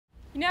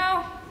You know,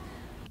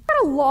 I've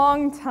had a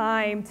long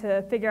time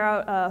to figure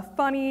out a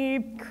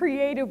funny,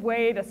 creative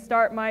way to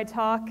start my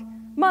talk.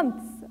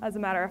 Months, as a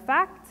matter of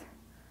fact.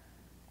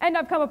 And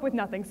I've come up with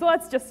nothing, so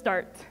let's just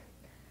start.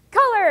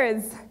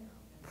 Colors!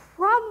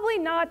 Probably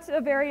not a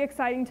very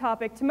exciting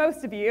topic to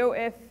most of you,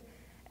 if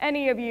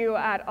any of you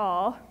at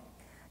all.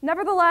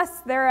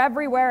 Nevertheless, they're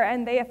everywhere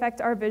and they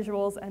affect our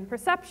visuals and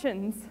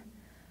perceptions.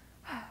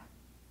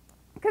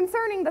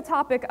 Concerning the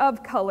topic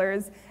of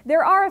colors,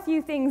 there are a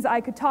few things I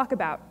could talk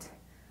about.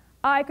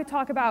 I could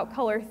talk about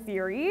color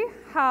theory,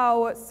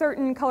 how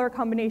certain color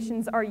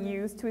combinations are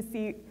used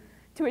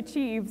to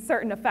achieve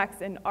certain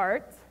effects in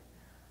art.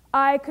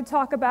 I could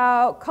talk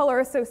about color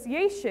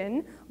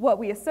association, what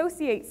we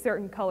associate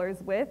certain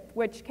colors with,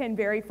 which can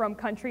vary from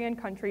country and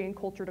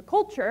culture to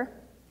culture.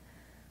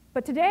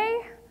 But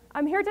today,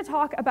 I'm here to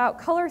talk about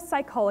color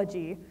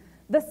psychology,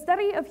 the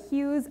study of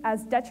hues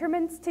as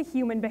detriments to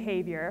human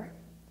behavior.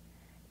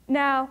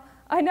 Now,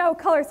 I know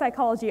color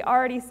psychology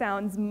already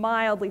sounds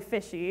mildly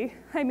fishy.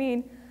 I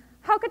mean,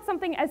 how could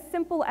something as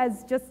simple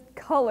as just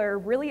color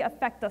really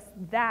affect us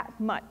that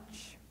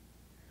much?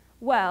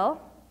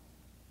 Well,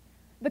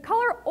 the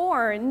color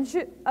orange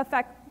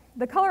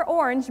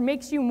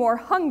makes you more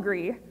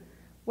hungry,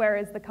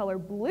 whereas the color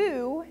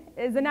blue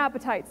is an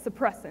appetite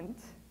suppressant.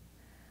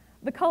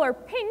 The color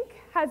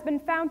pink has been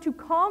found to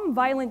calm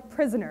violent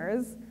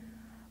prisoners,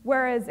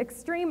 whereas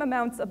extreme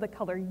amounts of the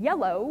color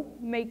yellow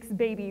makes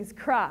babies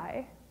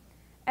cry.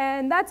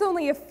 And that's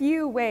only a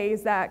few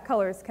ways that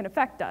colors can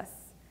affect us.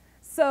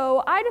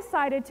 So I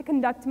decided to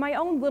conduct my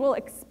own little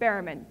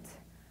experiment.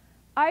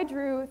 I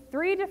drew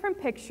 3 different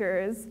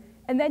pictures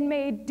and then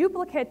made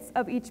duplicates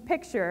of each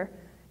picture,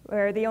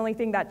 where the only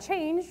thing that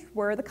changed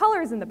were the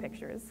colors in the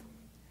pictures.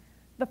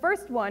 The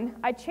first one,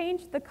 I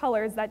changed the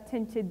colors that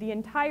tinted the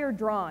entire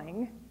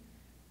drawing.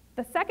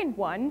 The second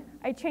one,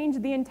 I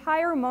changed the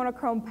entire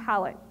monochrome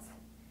palette.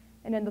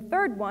 And in the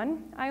third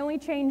one, I only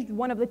changed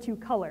one of the 2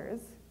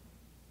 colors.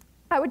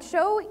 I would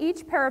show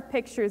each pair of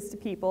pictures to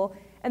people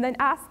and then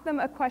ask them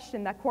a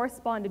question that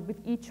corresponded with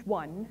each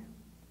one.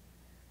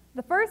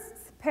 The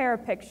first pair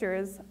of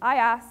pictures, I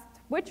asked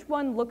which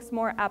one looks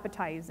more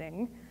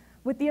appetizing,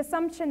 with the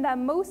assumption that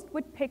most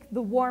would pick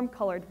the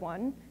warm-colored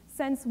one,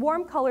 since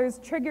warm colors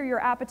trigger your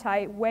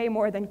appetite way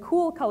more than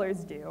cool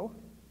colors do.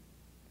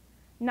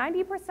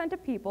 90%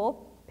 of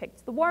people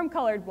picked the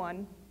warm-colored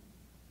one.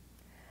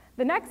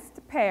 The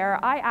next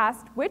pair, I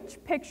asked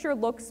which picture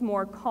looks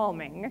more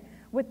calming,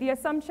 with the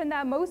assumption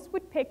that most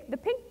would pick the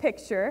pink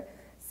picture,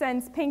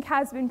 since pink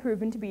has been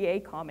proven to be a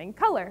calming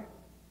color.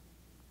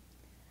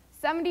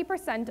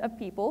 70% of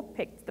people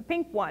picked the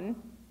pink one.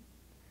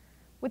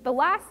 With the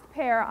last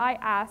pair, I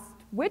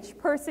asked which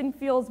person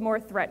feels more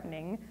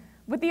threatening,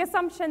 with the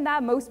assumption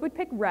that most would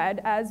pick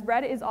red, as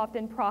red is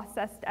often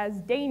processed as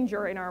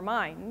danger in our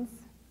minds.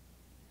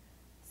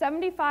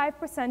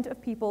 75% of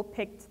people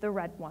picked the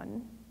red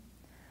one.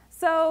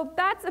 So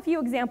that's a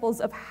few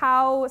examples of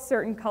how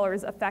certain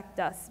colors affect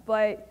us,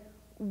 but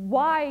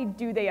why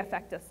do they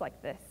affect us like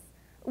this?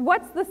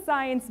 What's the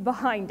science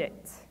behind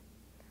it?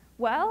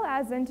 Well,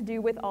 as in to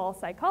do with all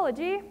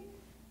psychology,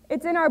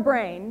 it's in our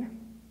brain.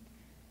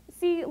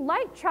 See,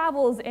 light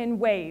travels in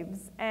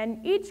waves,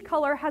 and each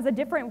color has a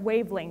different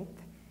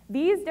wavelength.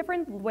 These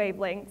different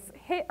wavelengths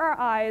hit our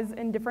eyes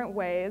in different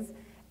ways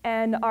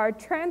and are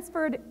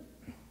transferred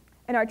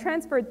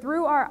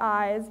through our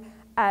eyes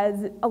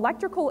as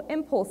electrical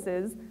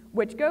impulses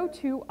which go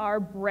to our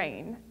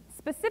brain,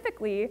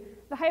 specifically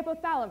the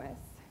hypothalamus,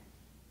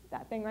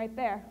 that thing right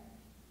there.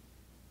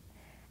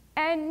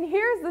 And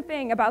here's the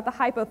thing about the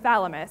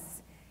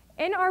hypothalamus.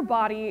 In our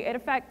body, it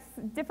affects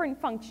different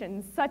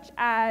functions such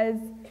as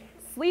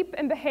sleep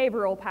and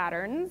behavioral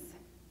patterns,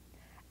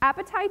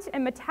 appetite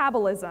and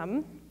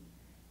metabolism,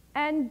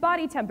 and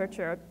body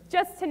temperature,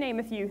 just to name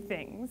a few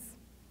things.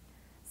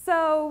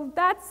 So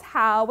that's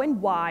how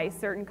and why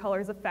certain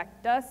colors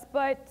affect us,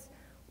 but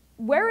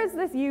where is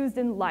this used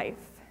in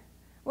life?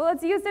 Well,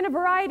 it's used in a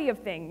variety of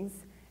things,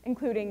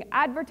 including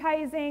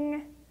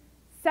advertising,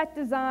 set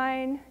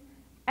design,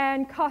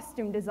 and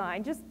costume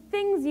design, just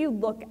things you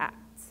look at.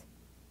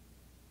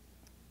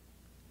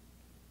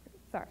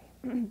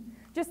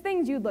 Just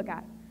things you'd look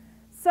at.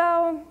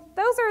 So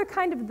those are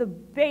kind of the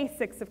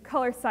basics of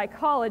color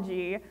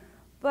psychology,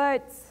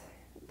 but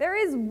there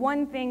is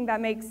one thing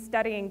that makes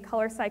studying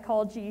color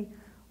psychology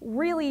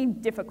really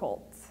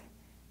difficult,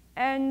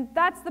 and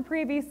that's the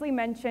previously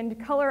mentioned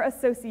color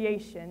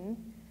association.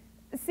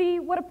 See,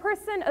 what a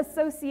person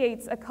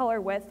associates a color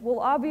with will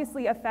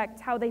obviously affect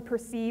how they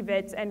perceive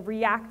it and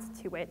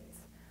react to it.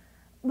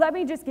 Let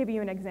me just give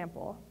you an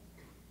example.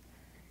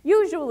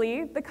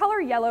 Usually, the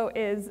color yellow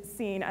is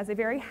seen as a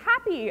very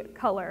happy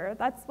color.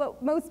 That's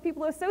what most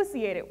people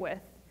associate it with.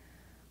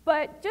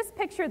 But just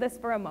picture this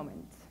for a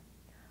moment.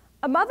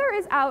 A mother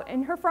is out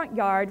in her front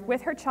yard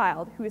with her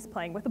child who is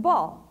playing with a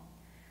ball.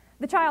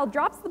 The child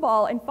drops the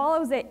ball and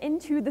follows it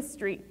into the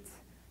street.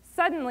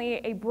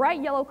 Suddenly, a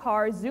bright yellow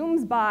car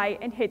zooms by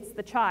and hits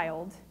the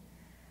child.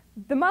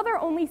 The mother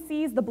only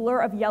sees the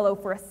blur of yellow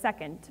for a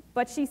second,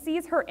 but she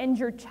sees her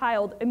injured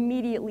child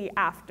immediately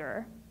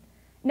after.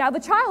 Now the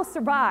child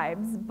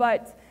survives,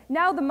 but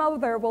now the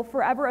mother will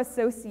forever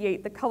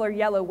associate the color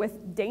yellow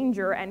with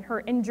danger and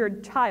her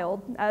injured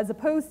child, as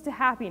opposed to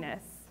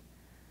happiness.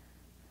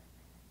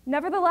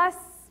 Nevertheless,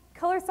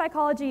 color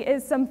psychology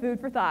is some food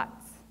for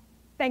thought.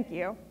 Thank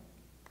you.